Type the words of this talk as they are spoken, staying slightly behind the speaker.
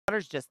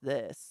Water's just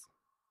this.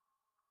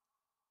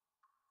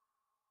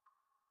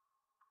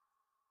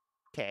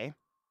 Okay.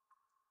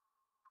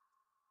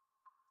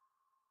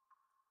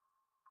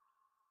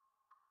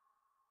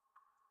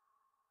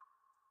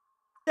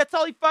 That's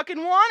all he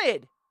fucking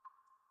wanted.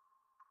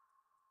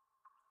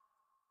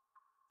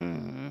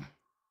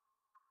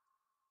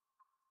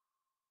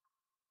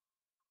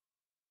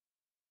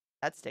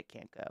 That stick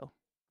can't go.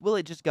 Will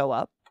it just go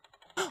up?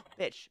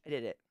 Bitch, I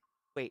did it.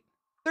 Wait.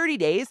 30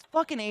 days?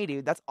 Fucking A,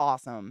 dude. That's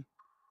awesome.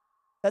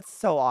 That's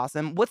so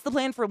awesome. What's the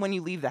plan for when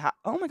you leave the house?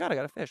 Oh my god, I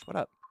got a fish. What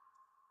up?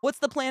 What's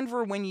the plan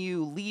for when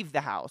you leave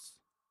the house?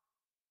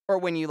 Or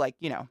when you, like,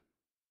 you know.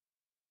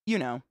 You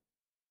know.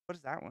 What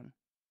is that one?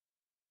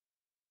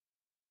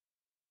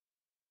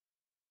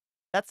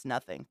 That's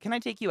nothing. Can I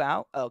take you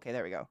out? Oh, okay,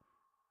 there we go.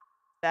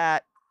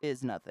 That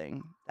is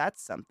nothing.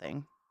 That's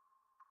something.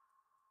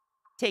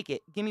 Take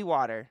it. Give me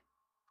water.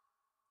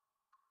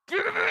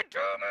 Give it to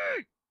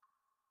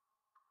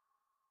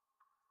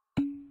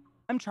me!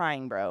 I'm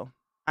trying, bro.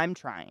 I'm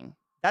trying.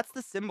 That's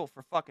the symbol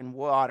for fucking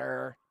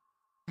water.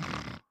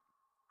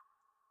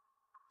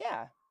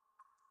 Yeah.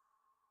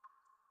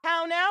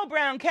 How now,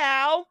 brown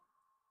cow?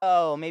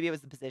 Oh, maybe it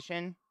was the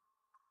position.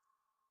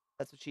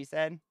 That's what she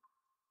said.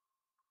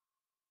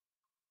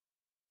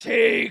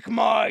 Take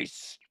my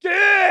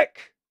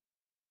stick!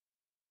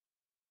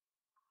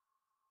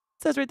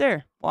 It says right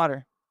there,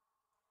 water.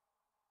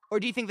 Or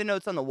do you think the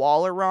notes on the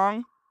wall are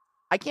wrong?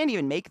 I can't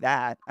even make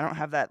that. I don't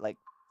have that, like,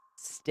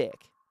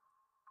 stick.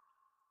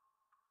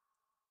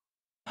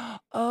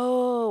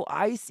 Oh,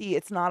 I see.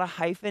 It's not a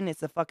hyphen.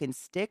 It's a fucking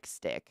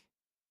stick.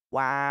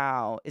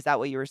 Wow. Is that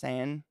what you were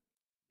saying?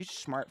 You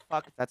smart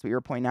fuck if that's what you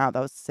were pointing out.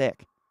 That was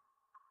sick.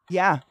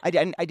 Yeah, I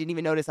didn't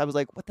even notice. I was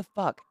like, what the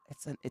fuck?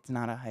 It's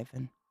not a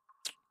hyphen.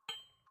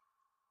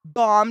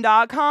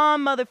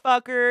 Bomb.com,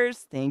 motherfuckers.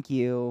 Thank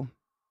you.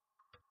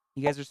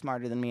 You guys are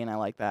smarter than me, and I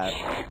like that.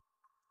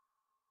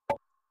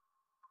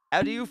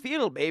 How do you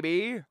feel,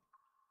 baby?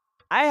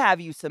 I have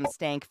you some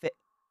stank fit.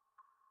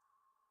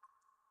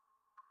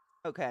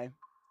 Okay.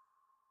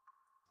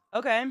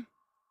 Okay.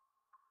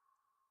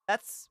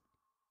 That's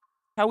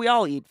how we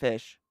all eat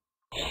fish.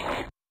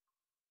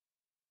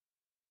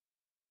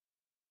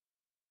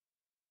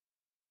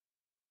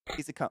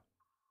 Piece of cum.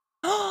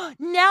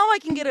 Now I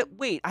can get it.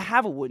 Wait, I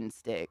have a wooden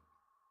stick.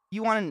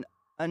 You want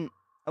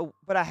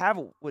but I have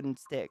a wooden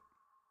stick.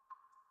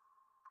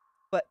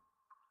 But,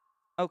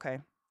 okay.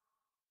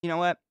 You know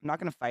what? I'm not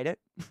gonna fight it.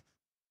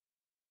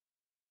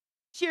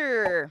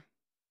 Sure.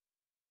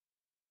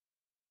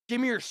 Give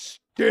me your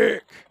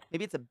stick.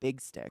 Maybe it's a big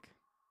stick.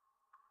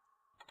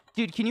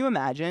 Dude, can you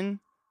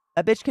imagine?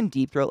 That bitch can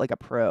deep throat like a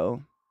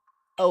pro.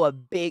 Oh, a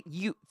big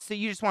so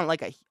you just want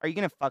like a are you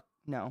gonna fuck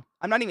no.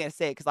 I'm not even gonna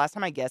say it because last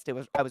time I guessed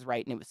I was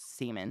right and it was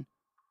semen.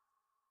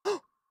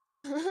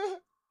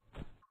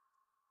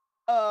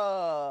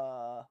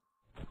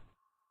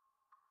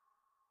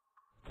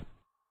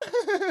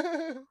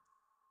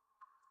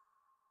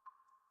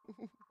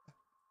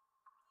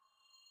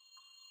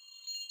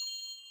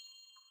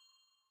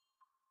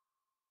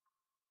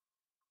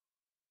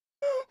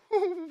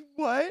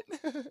 What?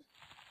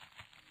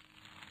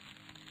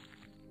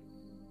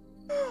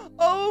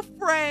 Oh,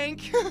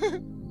 Frank.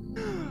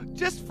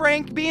 Just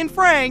Frank being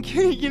Frank.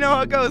 You know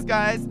how it goes,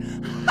 guys.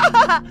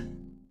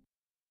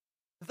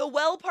 The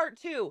well part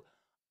 2.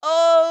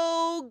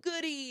 Oh,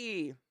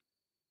 goody.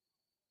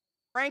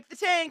 Frank the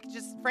Tank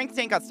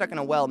got stuck in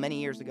a well many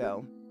years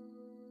ago.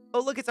 Oh,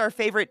 look, it's our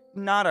favorite,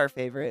 not our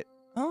favorite.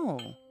 Oh.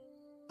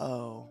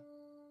 Oh.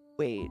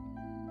 Wait.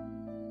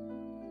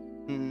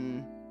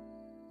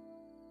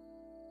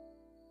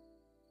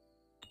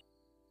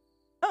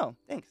 Oh,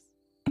 thanks.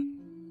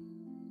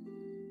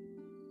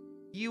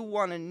 You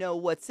want to know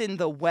what's in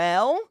the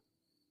well?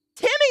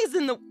 Timmy's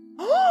in the...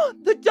 Oh,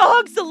 the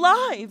dog's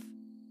alive!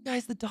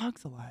 Guys, the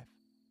dog's alive.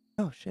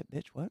 Oh, shit,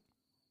 bitch, what?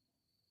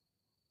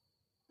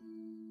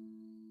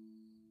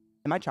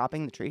 Am I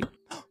chopping the tree?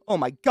 Oh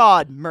my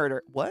god,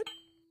 murder. What?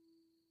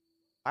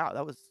 Wow,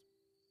 that was...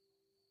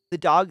 The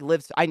dog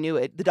lives... I knew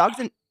it. The dog's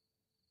in...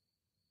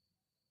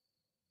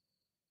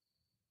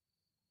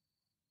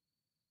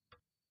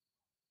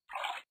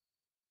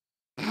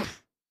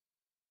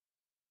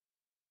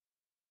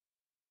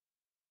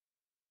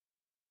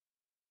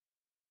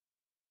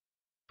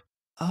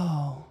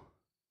 Oh.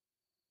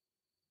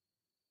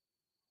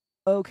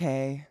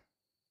 Okay.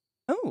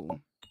 Oh.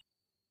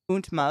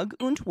 Und mug,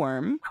 und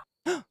worm.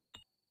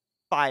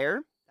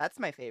 Fire. That's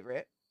my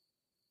favorite.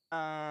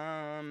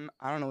 I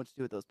don't know what to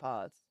do with those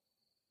pods.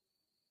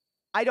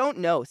 I don't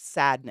know.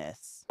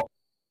 Sadness.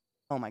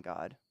 Oh my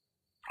god.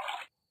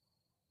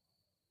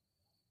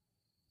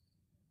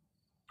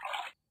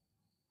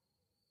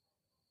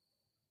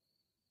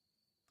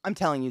 I'm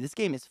telling you, this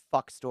game is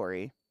fuck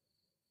story.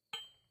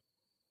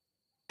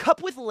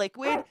 Cup with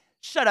liquid?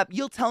 Shut up.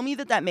 You'll tell me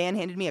that man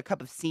handed me a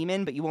cup of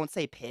semen, but you won't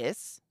say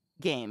piss?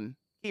 Game.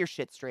 Get your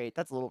shit straight.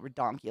 That's a little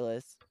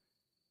redonkulous.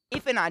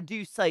 If and I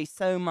do say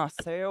so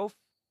myself.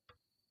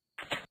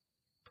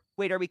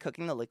 Wait, are we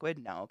cooking the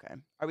liquid? No, okay.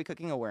 Are we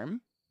cooking a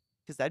worm?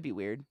 Because that'd be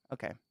weird.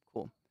 Okay,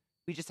 cool.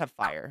 We just have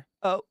fire.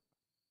 Oh.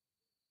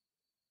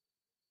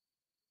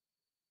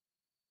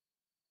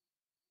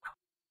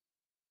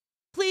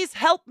 Please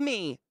help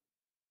me.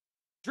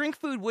 Drink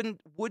food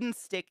wouldn't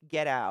stick,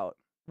 get out.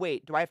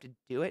 Wait, do I have to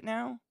do it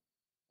now?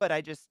 But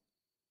I just,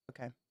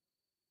 okay.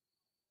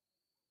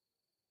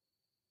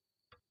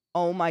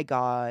 Oh my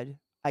God.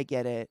 I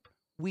get it.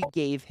 We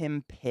gave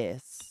him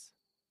piss.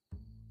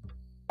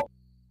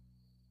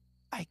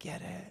 I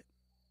get it.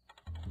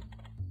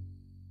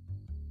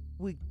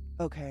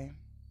 Okay.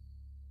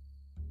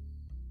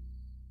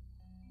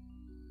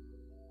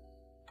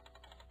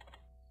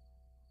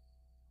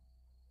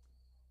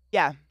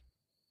 Yeah.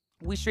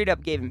 We straight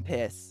up gave him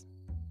piss.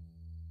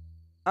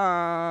 Okay,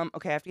 I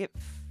have to get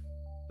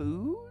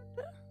food?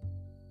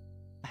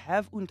 I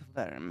have und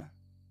worm.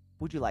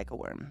 Would you like a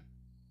worm?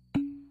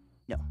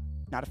 No,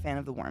 not a fan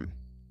of the worm.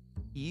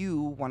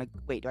 You want to,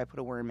 wait, do I put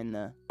a worm in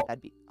the,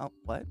 that'd be, oh,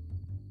 what?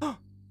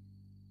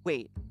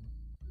 Wait.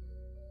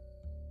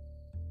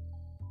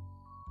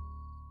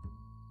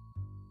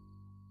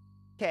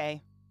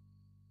 Okay.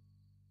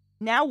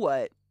 Now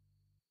what?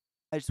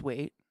 I just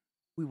wait.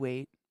 We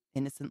wait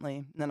innocently.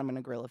 And then I'm going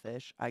to grill a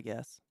fish, I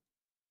guess.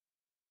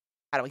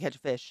 How do we catch a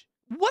fish?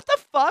 What the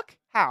fuck?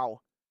 How?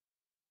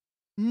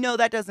 No,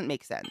 that doesn't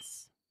make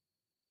sense.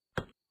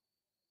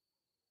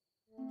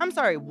 I'm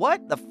sorry,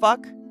 what the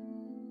fuck?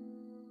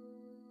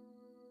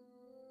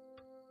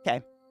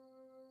 Okay.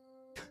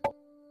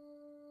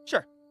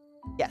 Sure.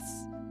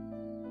 Yes.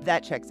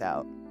 That checks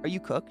out. Are you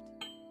cooked?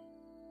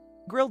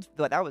 Grilled,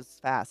 that was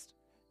fast.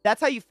 That's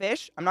how you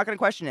fish? I'm not going to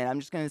question it. I'm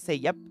just going to say,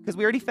 yep, because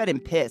we already fed him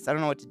piss. I don't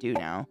know what to do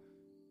now.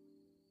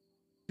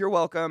 You're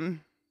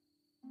welcome.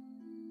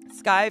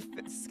 Sky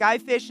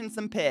fish and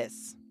some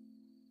piss.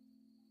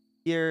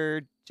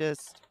 You're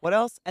just, what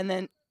else? And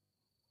then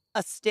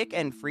a stick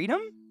and freedom?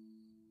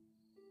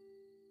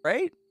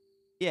 Right?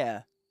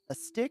 Yeah. A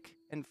stick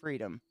and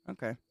freedom.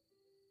 Okay.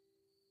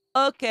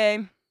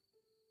 Okay.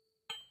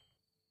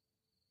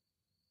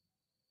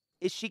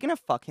 Is she gonna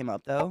fuck him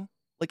up, though?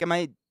 Like, am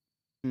I...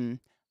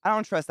 I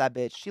don't trust that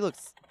bitch. She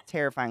looks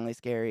terrifyingly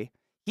scary.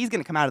 He's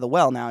gonna come out of the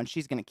well now, and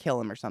she's gonna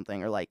kill him or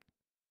something. Or, like,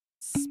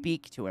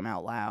 speak to him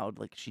out loud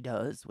like she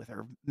does with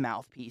her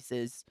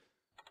mouthpieces.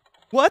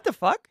 What the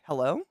fuck?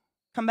 Hello?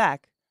 Come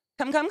back.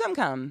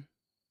 Come.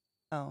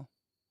 Oh.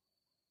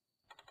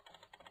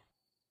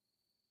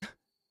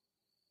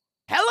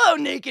 Hello,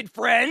 naked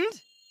friend!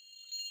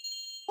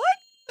 What?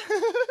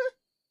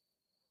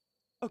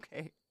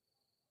 Okay.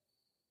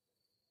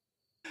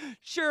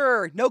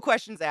 Sure, no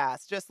questions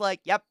asked. Just like,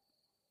 yep.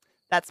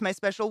 That's my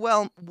special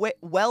well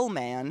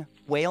man.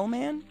 Whale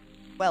man?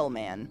 Well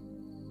man.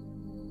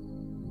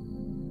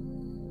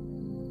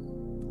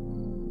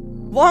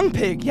 Long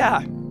pig,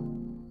 yeah.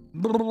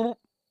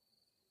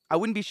 I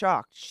wouldn't be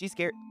shocked. She's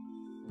scared.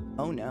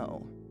 Oh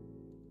no.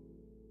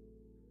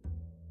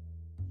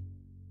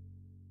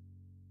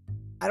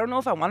 I don't know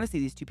if I want to see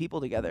these two people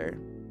together.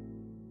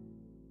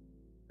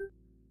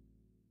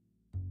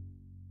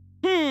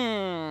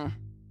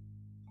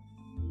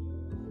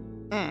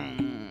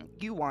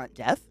 You want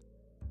death?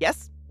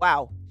 Yes?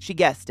 Wow. She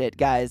guessed it,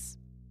 guys.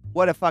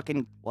 What a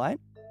fucking... What?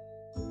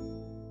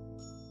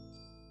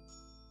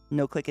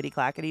 No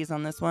clickety-clackities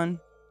on this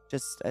one?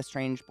 Just a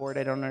strange board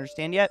I don't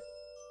understand yet?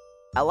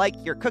 I like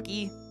your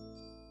cookie.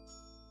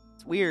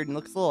 It's weird and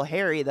looks a little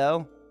hairy,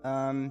 though.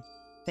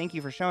 Thank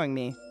you for showing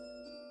me.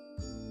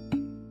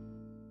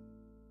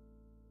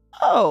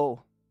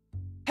 Oh.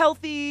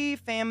 Healthy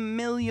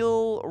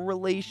familial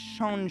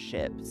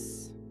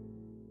relationships.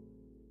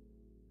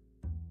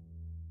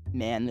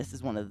 Man, this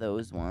is one of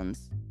those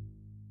ones.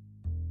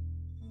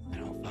 I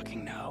don't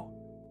fucking know.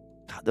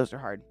 God, those are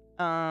hard.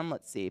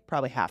 Let's see.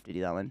 Probably have to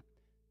do that one.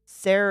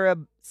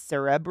 Cerebrum?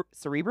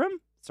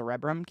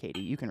 Cerebrum?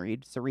 Katie, you can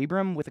read.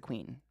 Cerebrum with a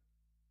queen.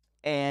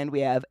 And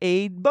we have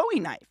a Bowie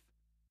knife.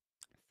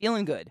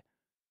 Feeling good.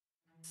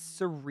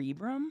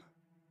 Cerebrum?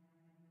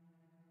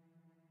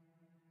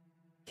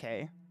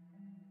 Okay.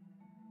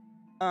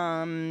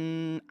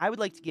 I would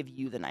like to give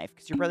you the knife,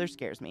 because your brother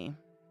scares me.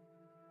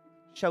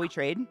 Shall we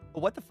trade?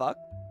 What the fuck?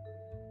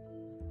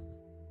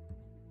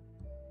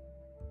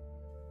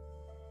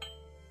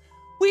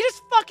 We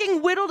just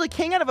fucking whittled a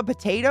king out of a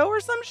potato or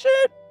some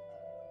shit?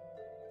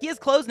 He has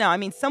clothes now. I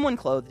mean, someone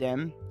clothed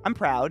him. I'm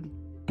proud.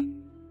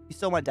 You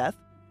still want death?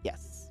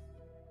 Yes.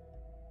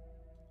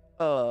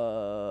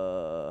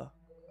 No,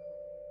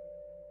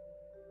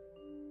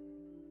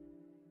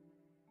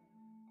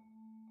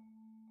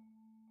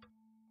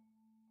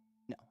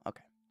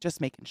 okay. Just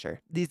making sure.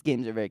 These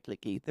games are very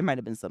clicky. There might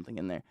have been something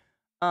in there.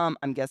 I'm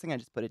guessing I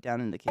just put it down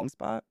in the king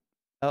spot.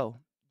 Oh,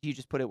 do you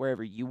just put it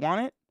wherever you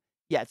want it?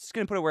 Yeah, it's just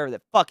gonna put it wherever the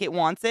fuck it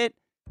wants it.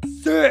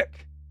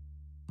 Sick!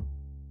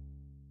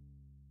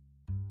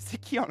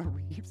 Sick Keanu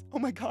Reeves. Oh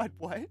my god,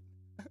 what?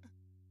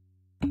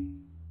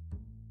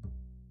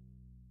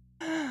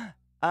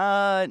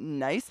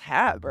 Nice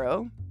hat,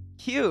 bro.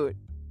 Cute.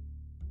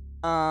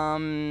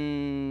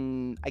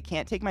 I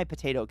can't take my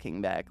potato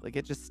king back. Like,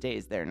 it just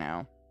stays there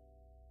now.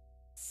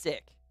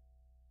 Sick.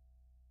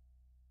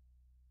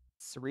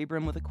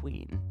 Cerebrum with a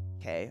queen.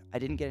 Okay, I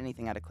didn't get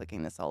anything out of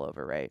clicking this all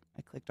over, right?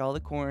 I clicked all the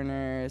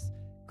corners.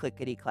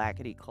 Clickety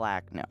clackety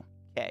clack. No.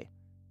 Okay.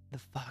 The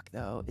fuck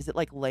though? Is it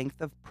like length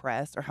of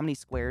press or how many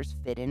squares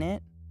fit in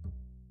it?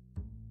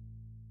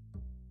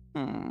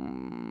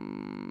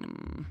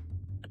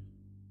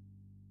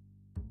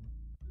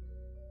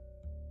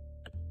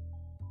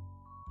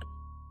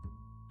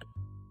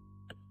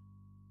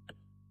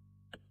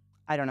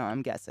 I don't know.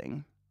 I'm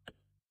guessing.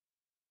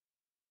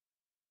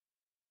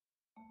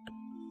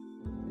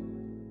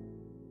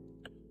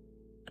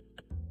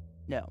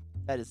 No,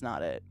 that is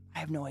not it. I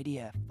have no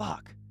idea.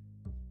 Fuck.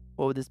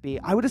 What would this be?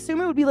 I would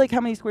assume it would be like how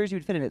many squares you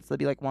would fit in it. So it'd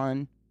be like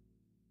 1.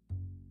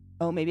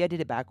 Oh, maybe I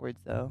did it backwards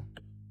though.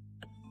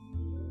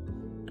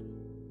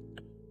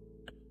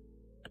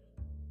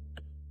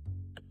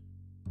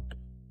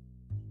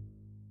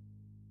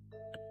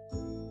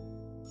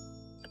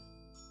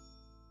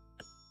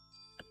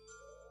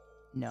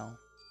 No.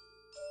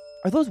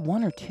 Are those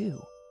 1 or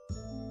 2?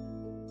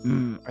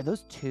 Are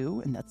those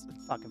 2? And that's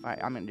fuck if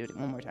I'm gonna do it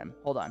one more time.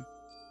 Hold on.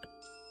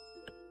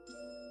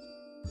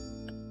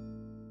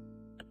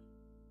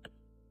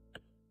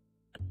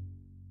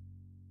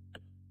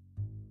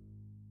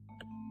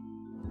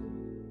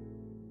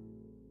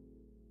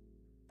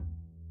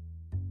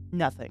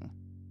 Nothing.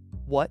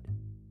 What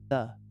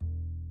the?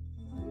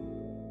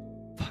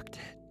 Fucked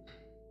it.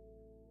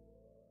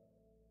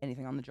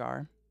 Anything on the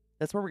jar?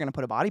 That's where we're gonna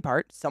put a body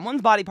part.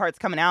 Someone's body part's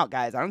coming out,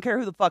 guys. I don't care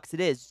who the fuck's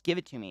it is. Just give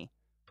it to me.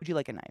 Would you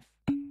like a knife?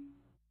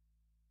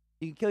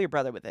 You can kill your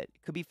brother with it.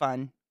 Could be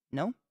fun.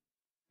 No?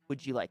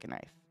 Would you like a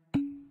knife?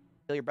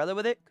 Kill your brother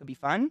with it? Could be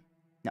fun.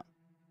 No.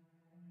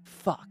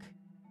 Fuck.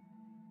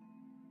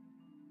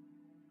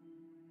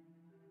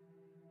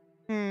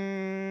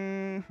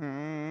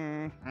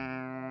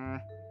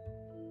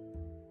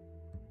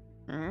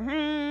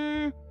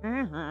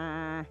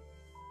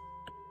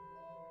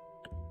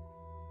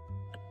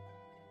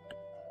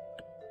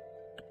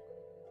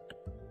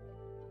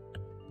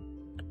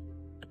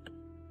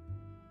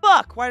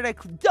 Fuck! Why did I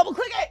double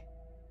click it?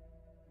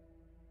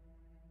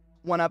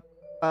 1 up.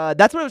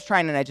 That's what I was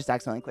trying and I just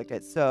accidentally clicked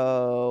it.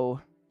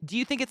 So, do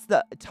you think it's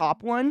the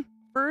top one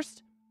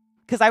first?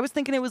 Because I was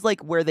thinking it was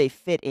like where they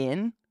fit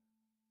in.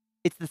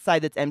 It's the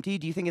side that's empty.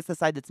 Do you think it's the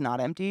side that's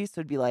not empty? So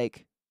it'd be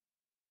like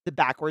the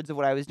backwards of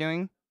what I was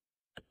doing.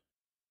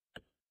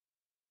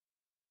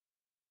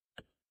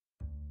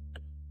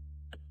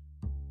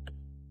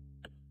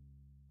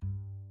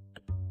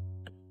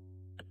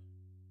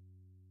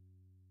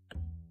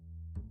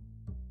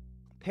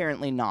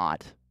 Apparently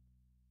not.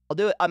 I'll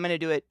do it. I'm going to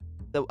do it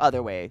the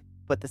other way,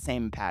 but the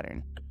same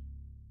pattern.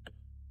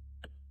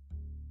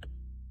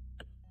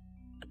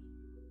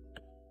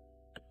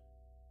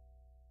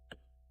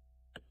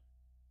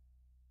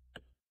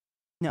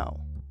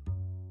 No.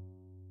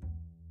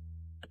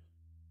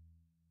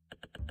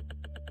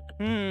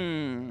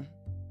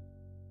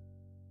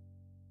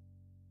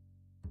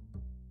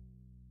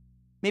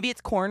 Maybe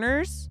it's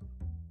corners?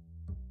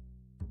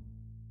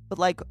 But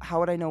like, how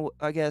would I know?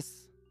 I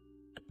guess.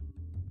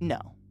 No.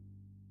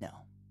 No.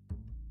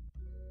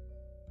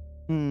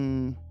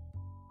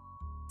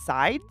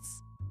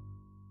 Sides?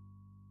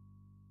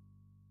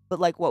 But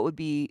like, what would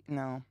be?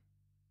 No.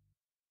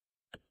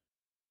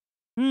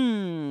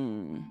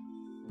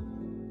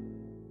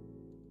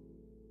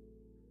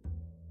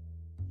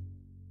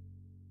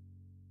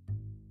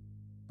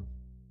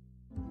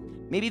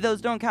 Maybe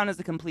those don't count as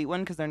a complete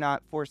one because they're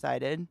not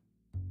 4-sided.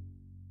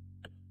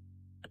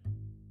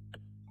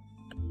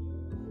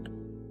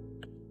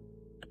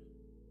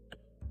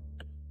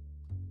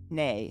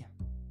 Nay.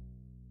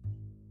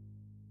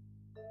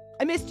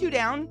 I missed 2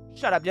 down.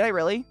 Shut up. Did I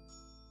really?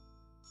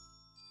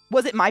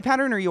 Was it my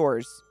pattern or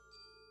yours?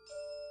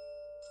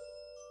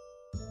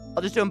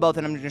 I'll just do them both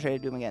and I'm just going to try to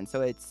do them again.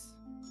 So it's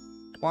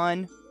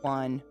 1,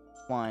 1,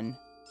 1,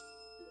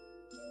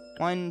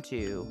 1,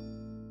 2,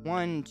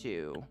 1,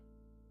 2,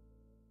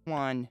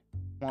 1,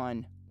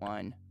 1,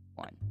 1,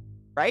 1.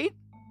 Right?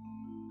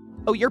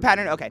 Oh, your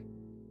pattern? Okay.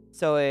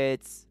 So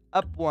it's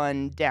up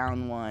 1,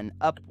 down 1,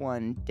 up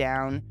 1,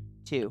 down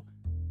 2,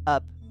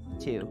 up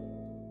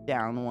 2,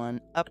 down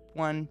 1, up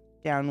 1,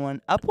 down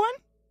 1, up 1?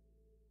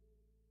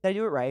 Did I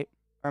do it right?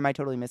 Or am I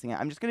totally missing it?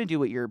 I'm just going to do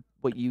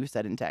what you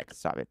said in text.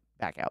 Stop it.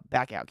 Back out.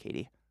 Back out,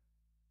 Katie.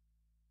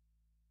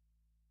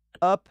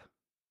 Up,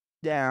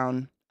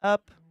 down,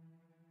 up,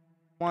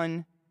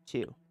 1,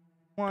 2,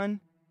 1,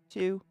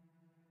 2,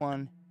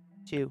 1,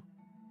 2,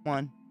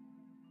 1,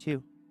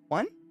 2,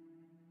 1?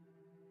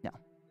 No.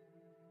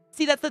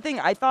 See, that's the thing.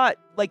 I thought,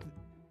 like...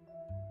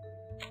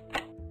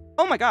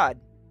 Oh my god.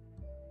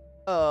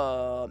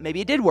 Maybe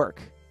it did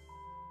work.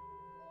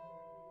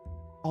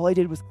 All I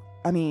did was...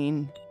 I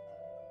mean...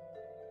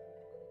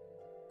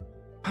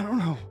 I don't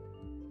know.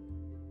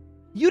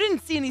 You didn't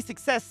see any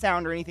success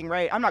sound or anything,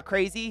 right? I'm not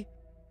crazy.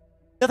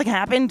 Nothing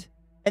happened.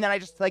 And then I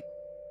just, like...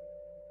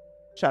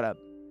 Shut up.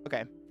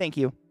 Okay, thank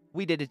you.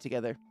 We did it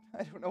together.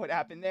 I don't know what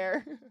happened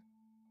there.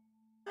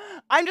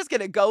 I'm just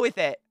gonna go with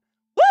it.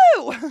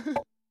 Woo!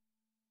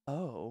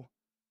 Oh.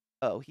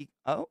 Oh, he...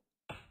 Oh?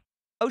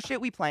 Oh,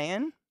 shit, we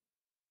playing?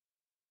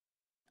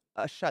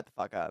 Shut the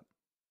fuck up.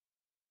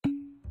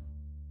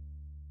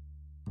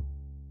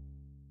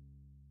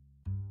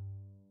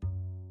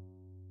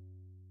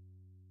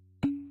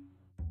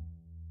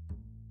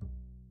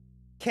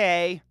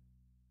 Okay.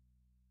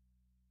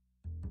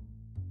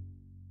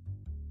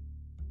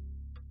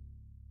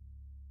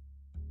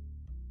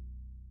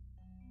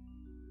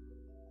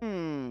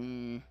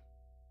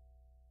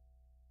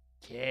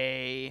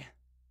 Okay.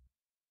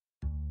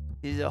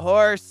 He's a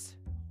horse.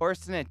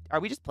 Horse and a... Are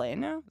we just playing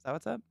now? Is that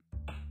what's up?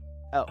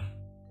 Oh.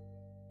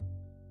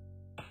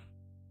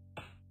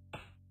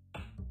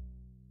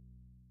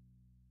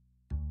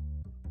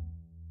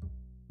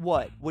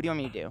 What? What do you want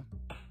me to do?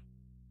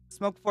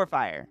 Smoke before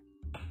fire.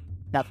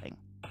 Nothing.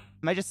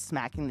 Am I just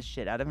smacking the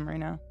shit out of him right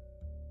now?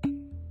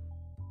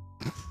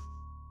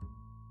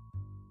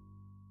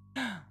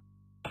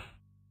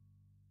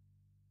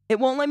 It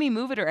won't let me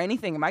move it or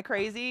anything. Am I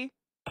crazy?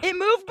 It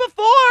moved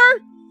before!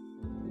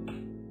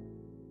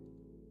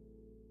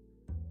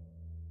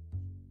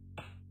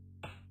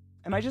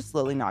 Am I just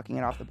slowly knocking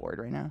it off the board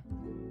right now?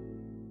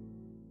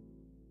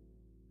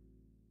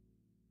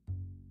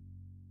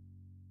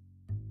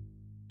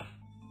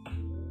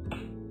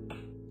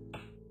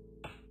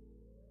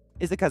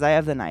 Is it because I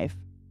have the knife?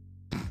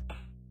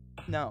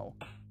 No.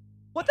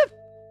 What the...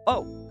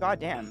 Oh,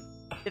 goddamn.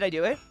 Did I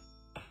do it?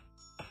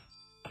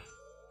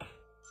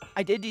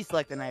 I did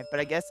deselect the knife,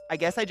 but I guess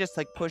I just,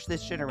 like, push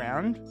this shit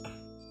around.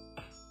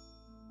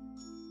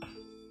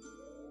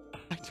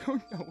 I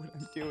don't know what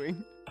I'm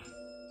doing.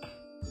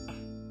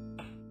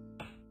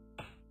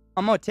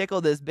 I'm gonna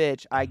tickle this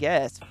bitch, I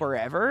guess,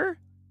 forever?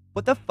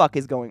 What the fuck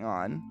is going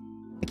on?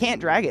 I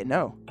can't drag it,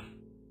 no.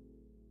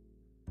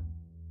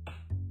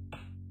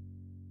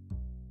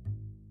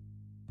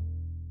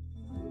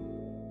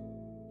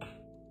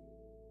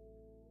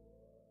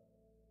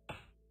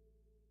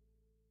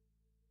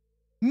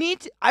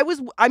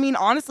 I mean,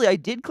 honestly, I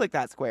did click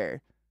that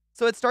square.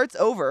 So it starts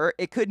over.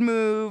 It could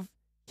move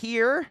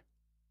here.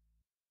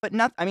 But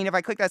I mean, if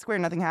I click that square,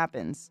 nothing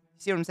happens.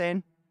 See what I'm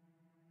saying?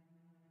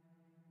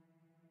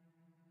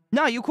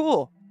 No, you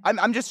cool.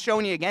 I'm just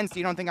showing you again so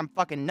you don't think I'm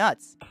fucking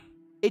nuts.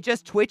 It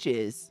just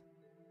twitches.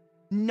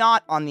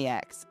 Not on the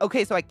X.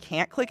 Okay, so I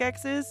can't click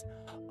X's?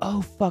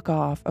 Oh, fuck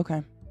off.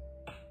 Okay.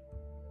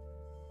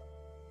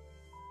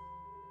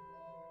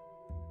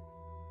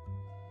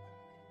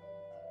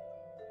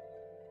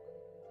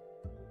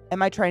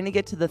 Am I trying to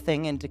get to the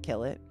thing and to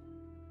kill it?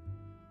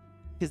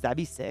 Because that'd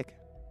be sick.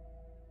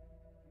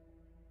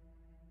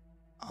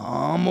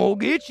 I'm gonna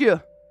get you.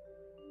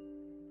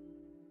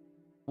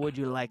 Would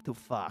you like to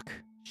fuck?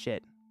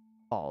 Shit.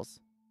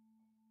 Balls.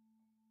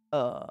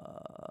 I'm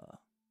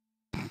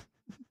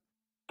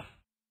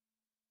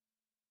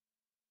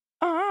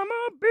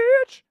a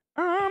bitch.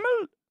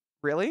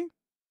 Really?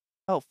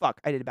 Oh,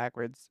 fuck. I did it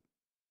backwards.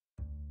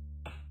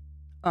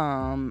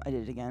 I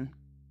did it again.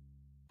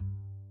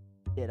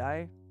 Did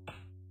I?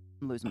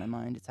 I'm losing my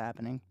mind. It's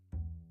happening.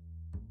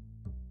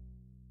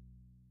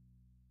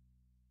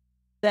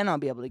 Then I'll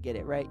be able to get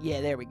it, right? Yeah,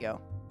 there we go.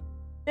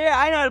 Yeah,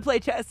 I know how to play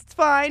chess. It's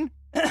fine.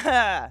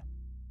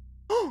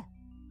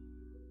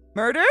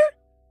 Murder?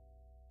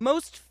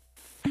 Most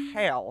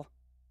fail.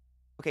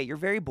 Okay, you're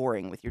very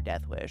boring with your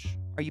death wish.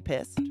 Are you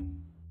pissed?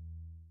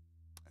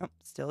 Oh,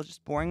 still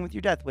just boring with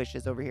your death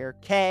wishes over here.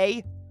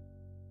 K.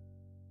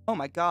 Oh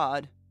my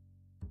god.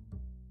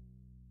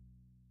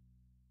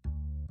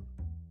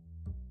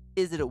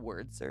 Is it a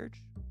word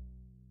search?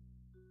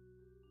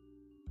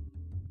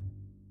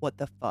 What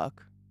the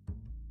fuck?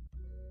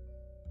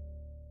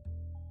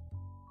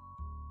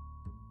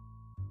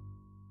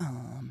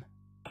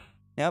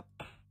 Yep.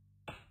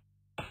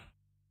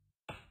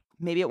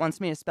 Maybe it wants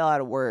me to spell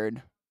out a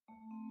word.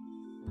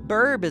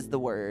 Burb is the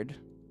word.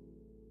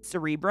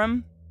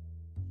 Cerebrum.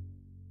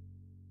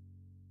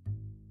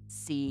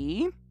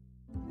 C.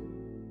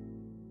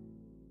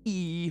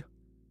 E.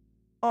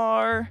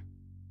 R.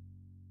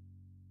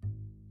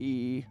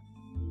 E.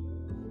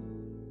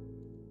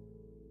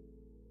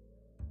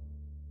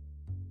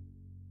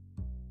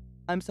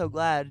 I'm so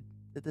glad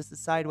that this is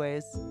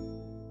sideways.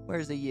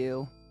 Where's a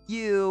U?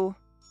 U.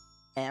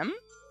 M?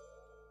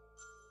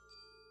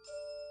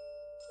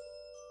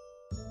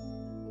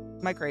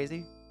 Am I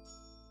crazy?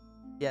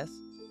 Yes.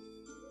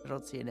 I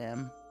don't see an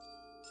M.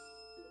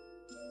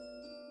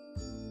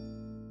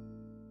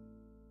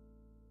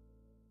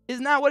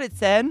 Isn't that what it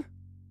said?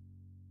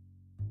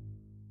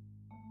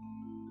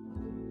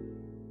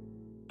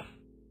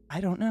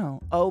 I don't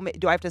know. Oh,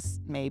 do I have to...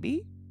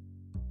 Maybe?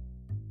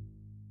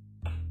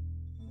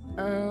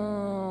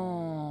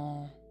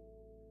 Oh.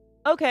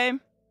 Okay.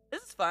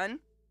 This is fun.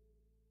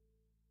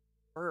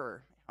 My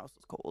house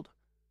is cold.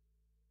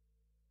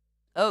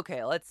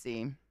 Okay, let's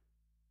see.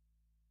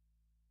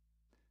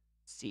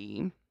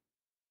 C.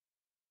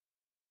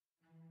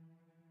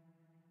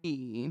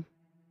 E.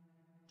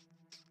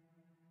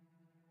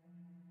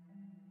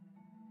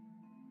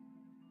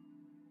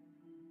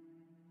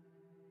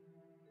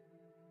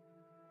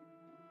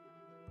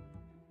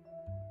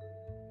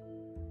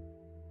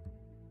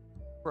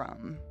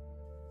 From.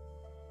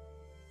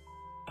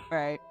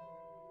 Right.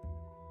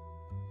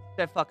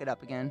 Did I fuck it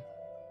up again?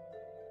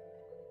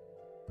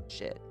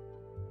 Shit.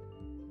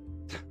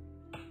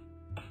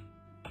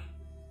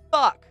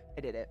 Fuck!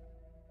 I did it.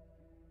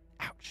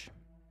 Ouch.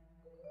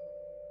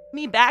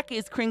 Me back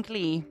is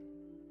crinkly.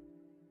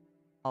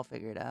 I'll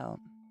figure it out.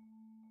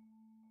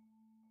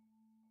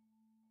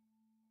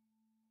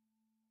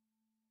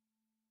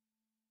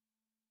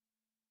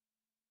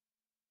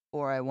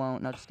 Or I won't,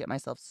 and I'll just get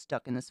myself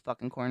stuck in this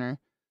fucking corner.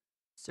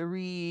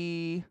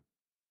 Sorry.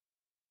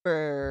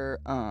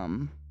 I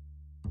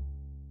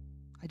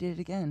did it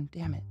again.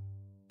 Damn it.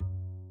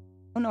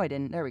 Oh, no, I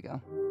didn't. There we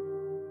go.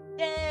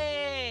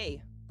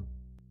 Yay!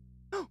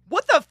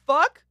 What the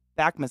fuck?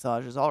 Back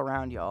massages all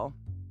around, y'all.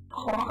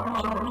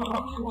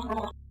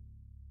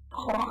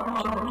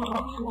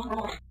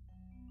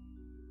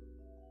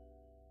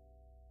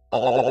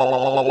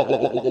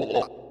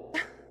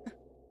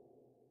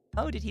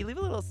 Oh, did he leave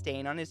a little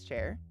stain on his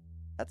chair?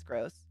 That's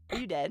gross. Are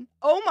you dead?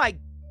 Oh my...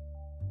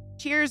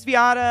 Cheers,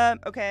 Viata.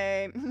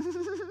 Okay.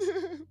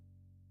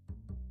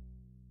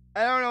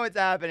 I don't know what's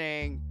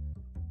happening.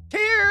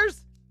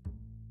 Cheers!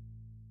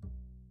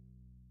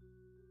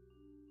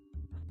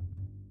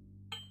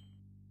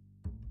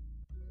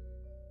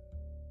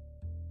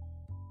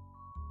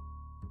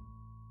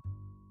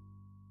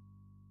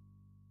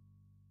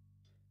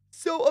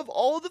 So, of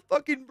all the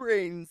fucking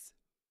brains,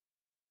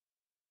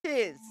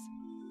 his...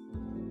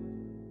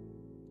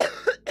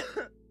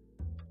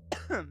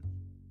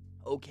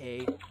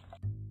 Okay.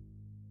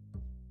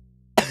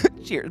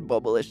 Cheers,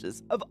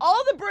 Bubblicious. Of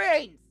all the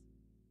brains!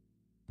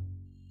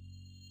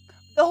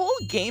 The whole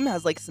game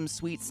has, like, some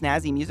sweet,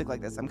 snazzy music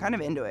like this. I'm kind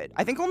of into it.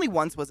 I think only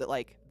once was it,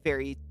 like,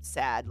 very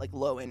sad, like,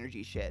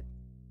 low-energy shit.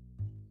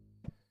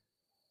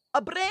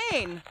 A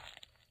brain!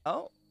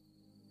 Oh.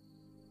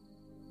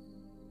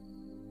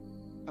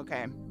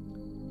 Okay.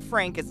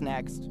 Frank is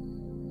next.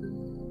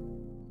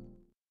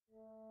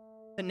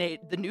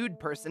 The nude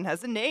person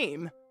has a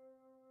name.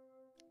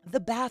 The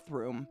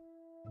bathroom.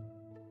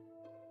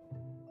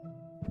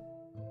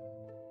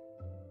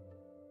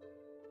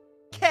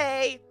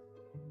 Okay.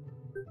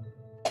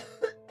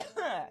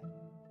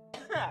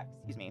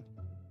 Excuse me.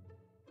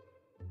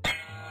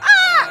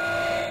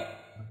 Ah!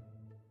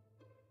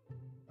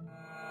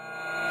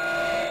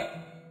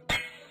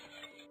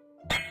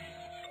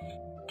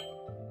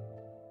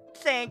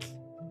 Thanks.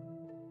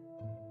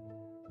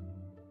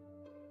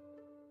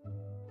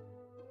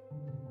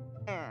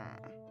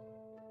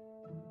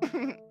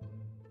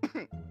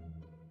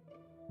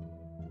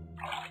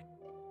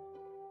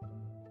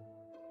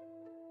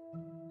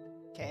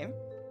 Okay.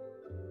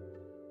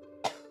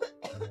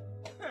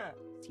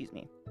 Excuse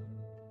me.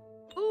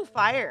 Ooh,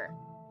 fire.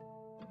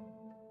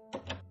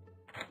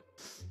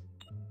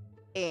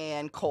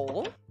 And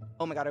coal.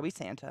 Oh my god, are we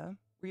Santa?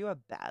 Were you a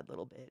bad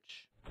little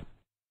bitch?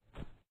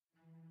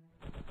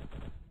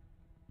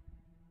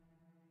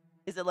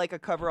 Is it like a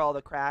cover all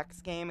the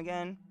cracks game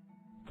again?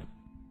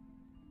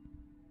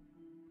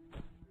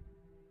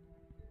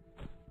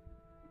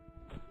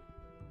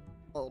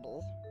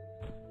 Mobile.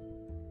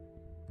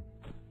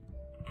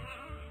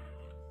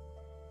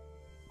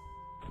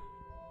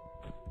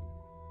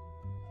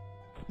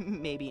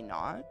 Maybe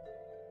not.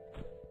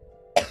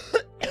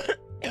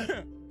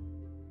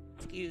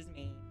 Excuse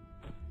me.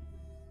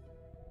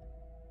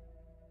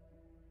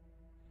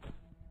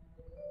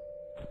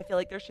 I feel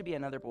like there should be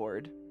another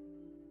board.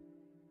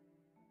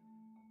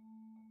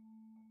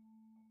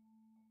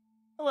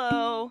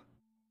 Hello.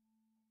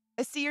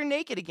 I see you're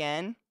naked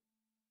again.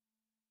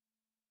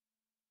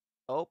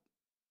 Oh.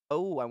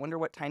 Oh, I wonder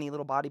what tiny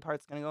little body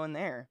part's gonna go in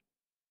there.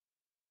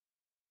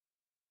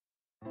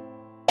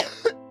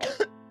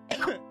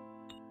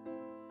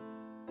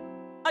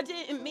 I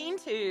didn't mean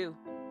to.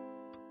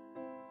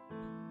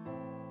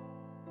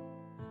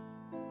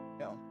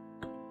 No.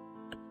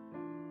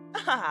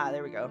 Ah,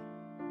 there we go.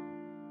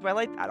 Do I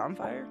light that on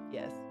fire?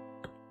 Yes.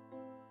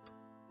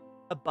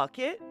 A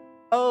bucket?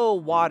 Oh,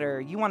 water.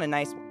 You want a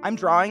nice... I'm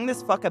drawing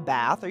this fuck a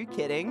bath. Are you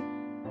kidding?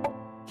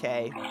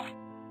 Okay.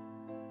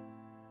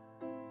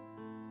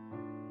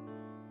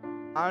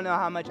 I don't know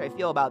how much I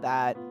feel about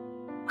that.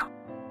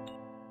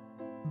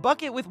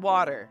 Bucket with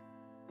water.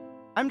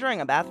 I'm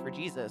drawing a bath for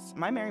Jesus.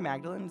 Am I Mary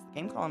Magdalene? Is the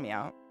game calling me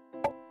out?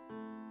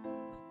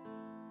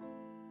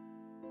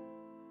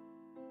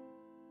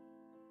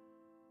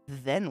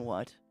 Then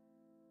what?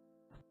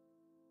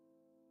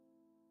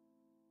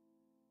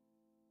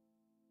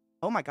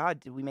 Oh my god,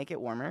 did we make it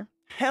warmer?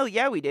 Hell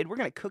yeah, we did. We're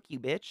gonna cook you,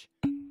 bitch.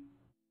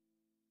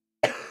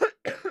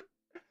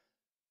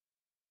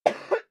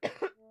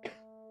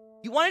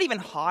 You want it even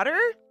hotter?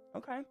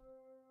 Okay.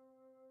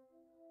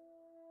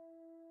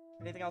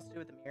 Anything else to do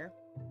with the mirror?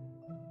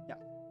 No.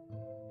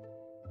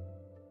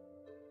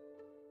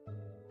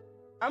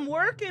 I'm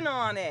working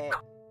on it.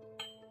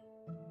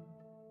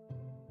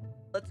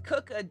 Let's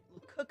cook a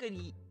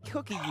cookie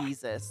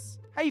Jesus.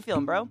 How you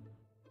feeling, bro?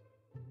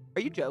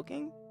 Are you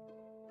joking?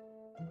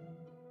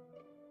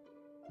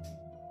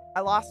 I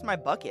lost my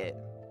bucket.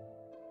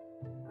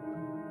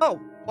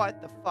 Oh,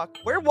 what the fuck?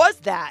 Where was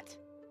that?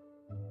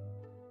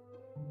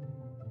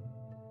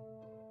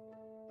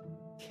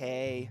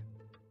 Okay.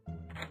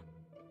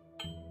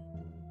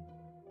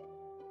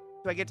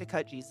 Do I get to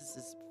cut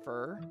Jesus's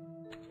fur?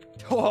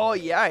 Oh,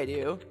 yeah, I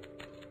do.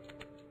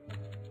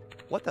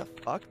 What the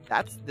fuck?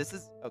 This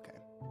is, okay.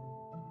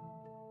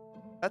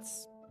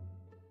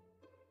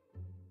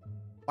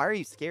 Why are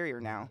you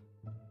scarier now?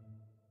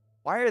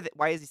 Why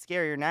is he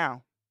scarier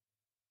now?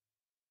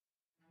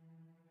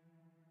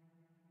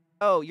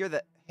 Oh, you're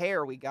the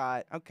hair we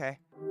got. Okay.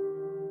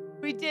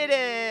 We did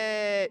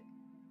it!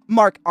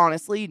 Mark,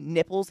 honestly,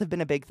 nipples have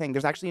been a big thing.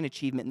 There's actually an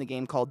achievement in the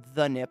game called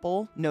The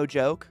Nipple. No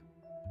joke.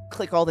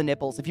 Click all the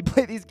nipples if you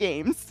play these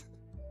games.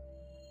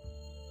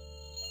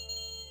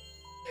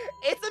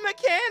 It's a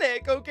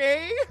mechanic,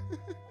 okay?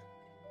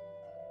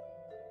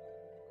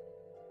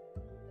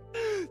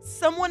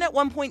 Someone at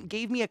one point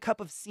gave me a cup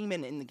of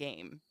semen in the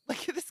game.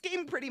 Like, this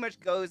game pretty much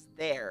goes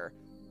there,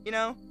 you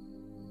know?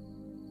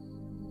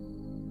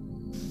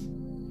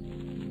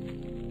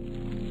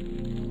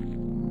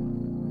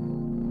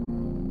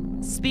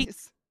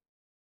 Speaks.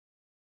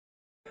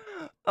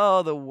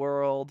 Oh, the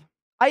world.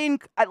 I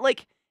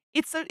like,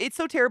 it's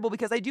so terrible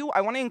because I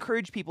want to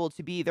encourage people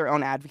to be their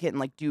own advocate and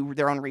like do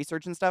their own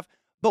research and stuff,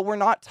 but we're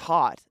not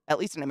taught, at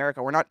least in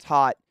America, we're not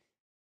taught,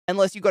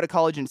 unless you go to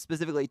college and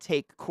specifically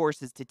take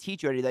courses to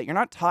teach you how to do that, you're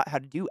not taught how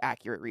to do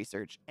accurate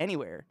research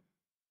anywhere.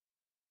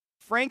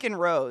 Frank and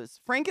Rose.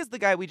 Frank is the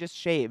guy we just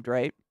shaved,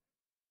 right?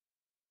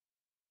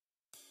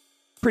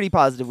 Pretty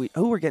positive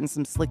we're getting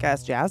some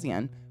slick-ass jazz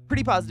again.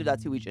 Pretty positive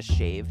that's who we just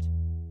shaved.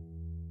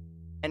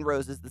 And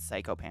Rose is the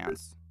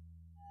psychopants.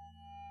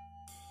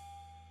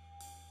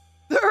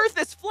 The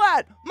earth is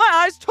flat! My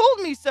eyes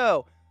told me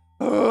so!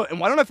 Ugh, and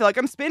why don't I feel like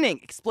I'm spinning?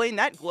 Explain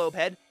that,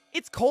 globehead.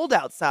 It's cold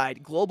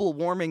outside. Global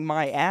warming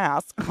my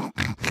ass.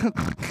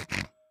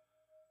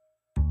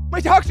 My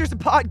doctor's a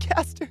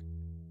podcaster.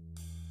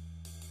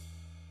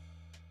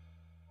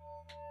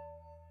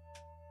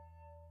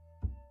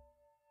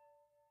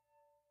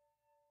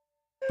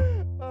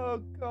 Oh,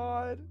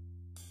 God.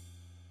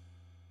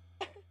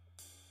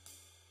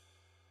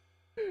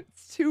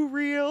 It's too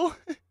real.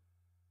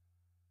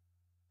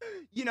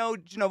 You know,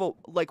 Genova,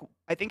 like,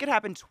 I think it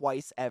happened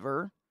twice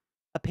ever.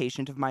 A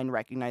patient of mine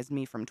recognized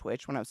me from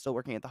Twitch when I was still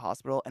working at the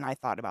hospital, and I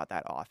thought about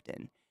that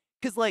often.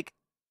 Because, like,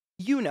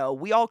 you know,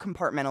 we all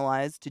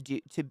compartmentalize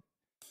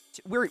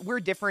we're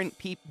different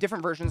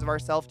versions of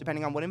ourselves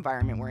depending on what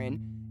environment we're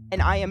in.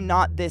 And I am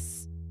not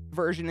this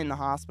version in the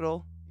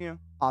hospital, you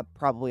know,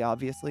 probably,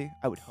 obviously.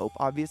 I would hope,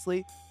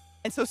 obviously.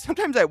 And so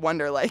sometimes I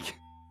wonder, like,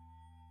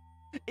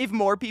 if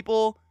more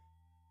people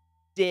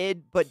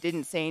did but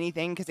didn't say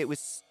anything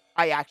because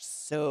I act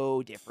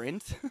so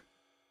different.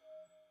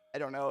 I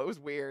don't know. It was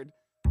weird.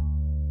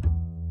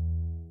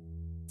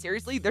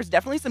 Seriously, there's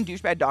definitely some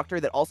douchebag doctor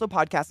that also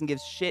podcasts and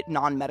gives shit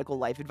non-medical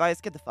life advice.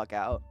 Get the fuck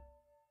out.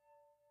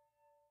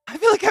 I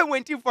feel like I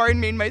went too far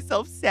and made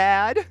myself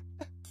sad.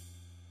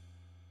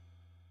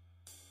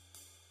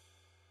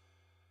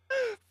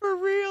 For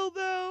real,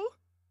 though.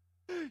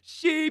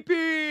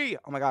 Sheepy!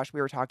 Oh my gosh,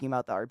 we were talking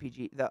about the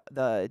RPG,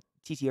 the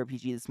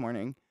TTRPG this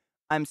morning.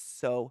 I'm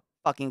so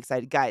fucking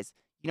excited. Guys,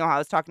 you know how I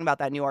was talking about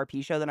that new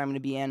RP show that I'm going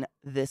to be in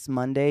this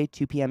Monday,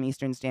 2 p.m.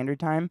 Eastern Standard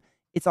Time?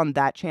 It's on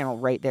that channel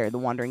right there, The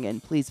Wandering Inn.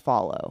 Please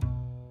follow.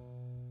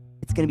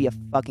 It's going to be a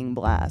fucking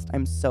blast.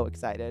 I'm so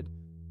excited.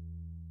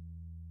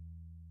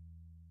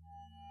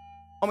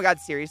 Oh my God,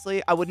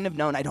 seriously? I wouldn't have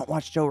known. I don't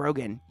watch Joe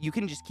Rogan. You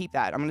can just keep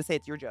that. I'm going to say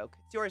it's your joke.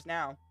 It's yours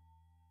now.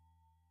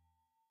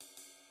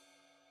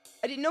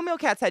 I didn't know male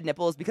cats had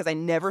nipples because I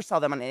never saw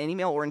them on any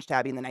male orange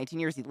tabby in the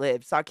 19 years he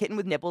lived. Saw a kitten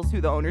with nipples who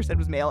the owner said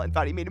was male and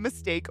thought he made a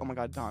mistake. Oh my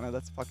God, Donna,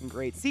 that's fucking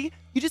great. See,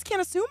 you just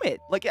can't assume it.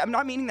 Like, I'm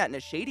not meaning that in a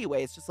shady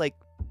way. It's just like,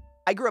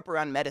 I grew up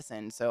around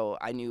medicine, so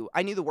I knew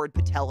the word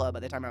patella by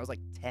the time I was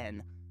like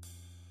 10.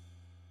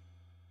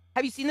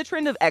 Have you seen the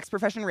trend of X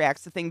profession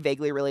reacts to thing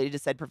vaguely related to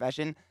said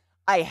profession?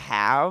 I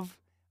have.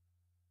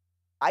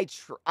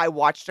 I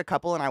watched a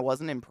couple and I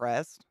wasn't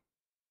impressed.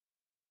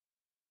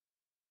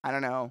 I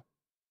don't know.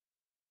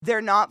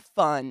 They're not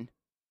fun.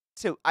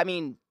 So, I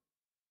mean,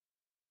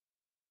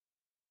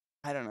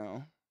 I don't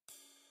know.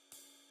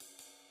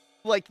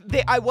 Like,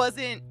 they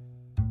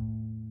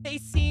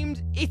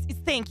seemed,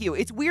 thank you.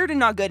 It's weird and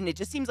not good, and it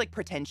just seems like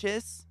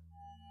pretentious.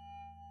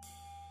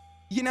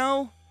 You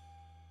know?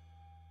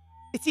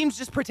 It seems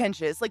just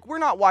pretentious. Like, we're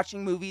not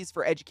watching movies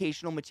for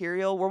educational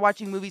material. We're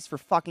watching movies for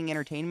fucking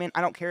entertainment.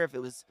 I don't care if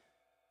it was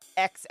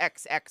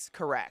XXX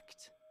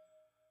correct.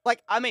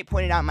 Like, I might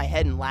point it out in my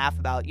head and laugh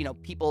about, you know,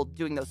 people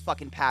doing those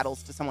fucking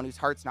paddles to someone whose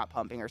heart's not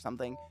pumping or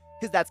something.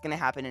 Because that's going to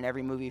happen in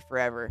every movie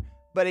forever.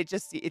 But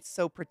it's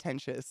so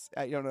pretentious.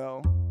 I don't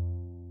know.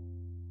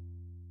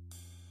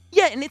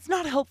 Yeah, and it's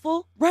not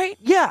helpful, right?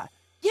 Yeah.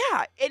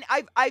 Yeah. And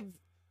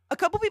a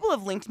couple people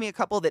have linked me a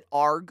couple that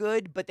are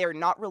good, but they're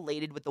not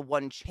related with the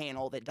one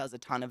channel that does a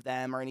ton of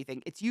them or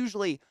anything. It's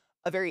usually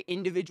a very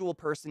individual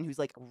person who's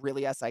like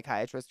really a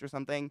psychiatrist or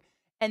something.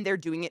 And they're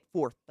doing it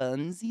for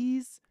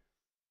funsies.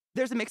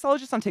 There's a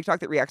mixologist on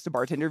TikTok that reacts to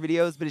bartender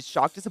videos, but is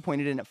shocked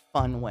disappointed in a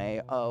fun way.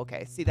 Oh,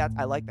 okay. See,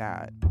 I like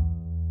that.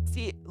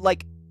 See,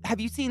 like, have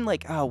you seen,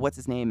 like, oh, what's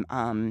his name?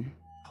 Oh,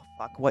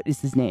 fuck, what is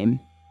his name?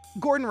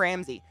 Gordon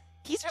Ramsay.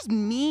 He's just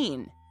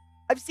mean.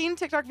 I've seen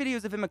TikTok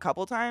videos of him a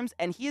couple times,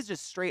 and he is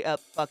just straight up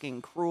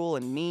fucking cruel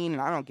and mean,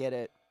 and I don't get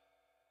it.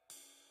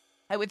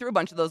 I went through a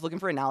bunch of those looking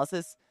for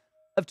analysis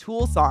of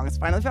Tool songs.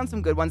 Finally found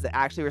some good ones that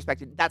actually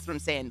respected. That's what I'm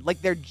saying.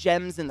 Like, they're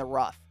gems in the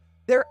rough.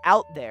 They're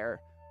out there,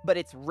 but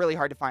it's really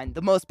hard to find.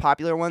 The most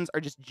popular ones are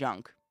just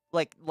junk.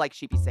 Like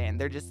Sheepy's saying.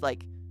 They're just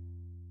like,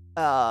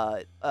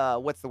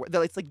 what's the word?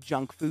 It's like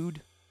junk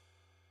food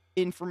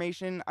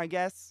information, I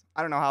guess.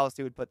 I don't know how else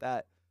you would put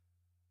that.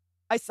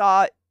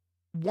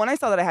 One I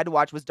saw that I had to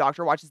watch was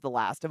Doctor Watches The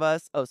Last of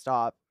Us. Oh,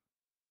 stop.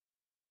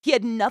 He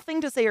had nothing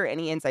to say or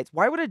any insights.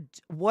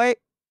 What?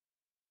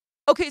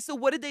 Okay, so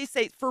what did they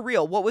say? For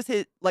real, what was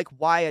his, like,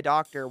 why a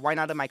doctor? Why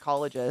not a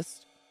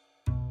mycologist?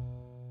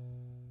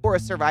 Or a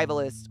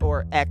survivalist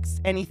or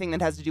anything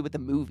that has to do with the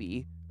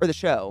movie or the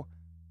show.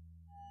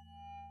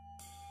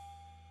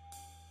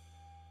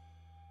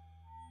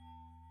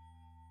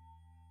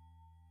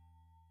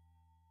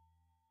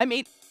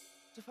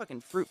 It's a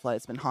fucking fruit fly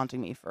that's been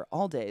haunting me for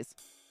all days.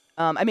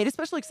 I made a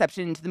special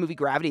exception to the movie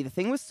Gravity. That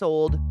thing was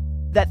sold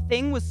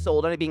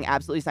on it being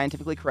absolutely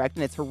scientifically correct,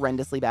 and it's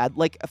horrendously bad.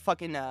 Like a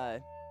fucking,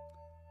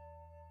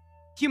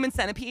 Human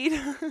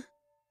Centipede.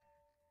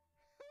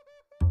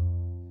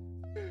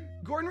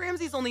 Gordon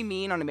Ramsay's only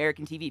mean on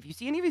American TV. If you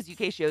see any of his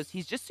UK shows,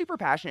 he's just super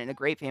passionate and a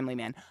great family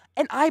man.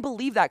 And I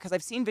believe that because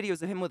I've seen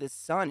videos of him with his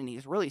son, and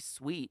he's really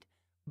sweet.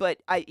 But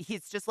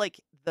he's just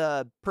like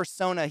the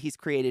persona he's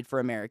created for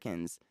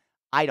Americans.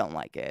 I don't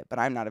like it, but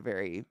I'm not a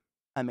very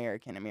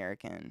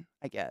American,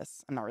 I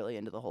guess. I'm not really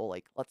into the whole,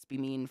 like, let's be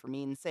mean for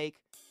mean's sake.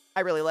 I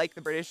really like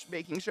the British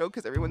baking show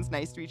because everyone's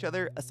nice to each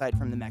other, aside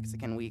from the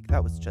Mexican week.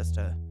 That was just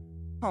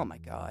oh my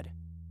God.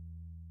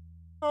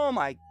 Oh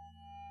my.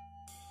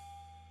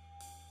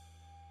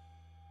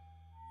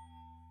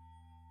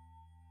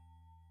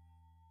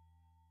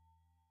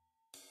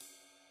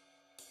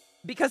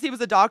 Because he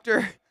was a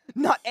doctor.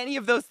 Not any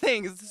of those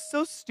things. This is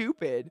so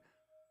stupid.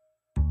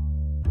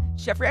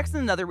 Chef React's is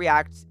another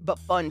React, but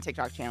fun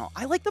TikTok channel.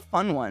 I like the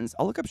fun ones.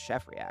 I'll look up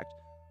Chef React.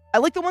 I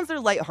like the ones that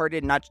are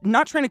lighthearted,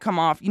 not trying to come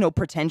off,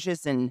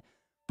 pretentious and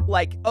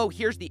like, oh,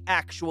 here's the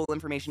actual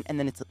information. And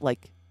then it's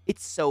like,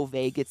 it's so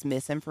vague, it's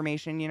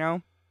misinformation,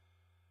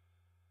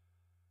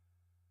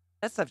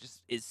 That stuff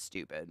just is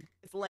stupid. It's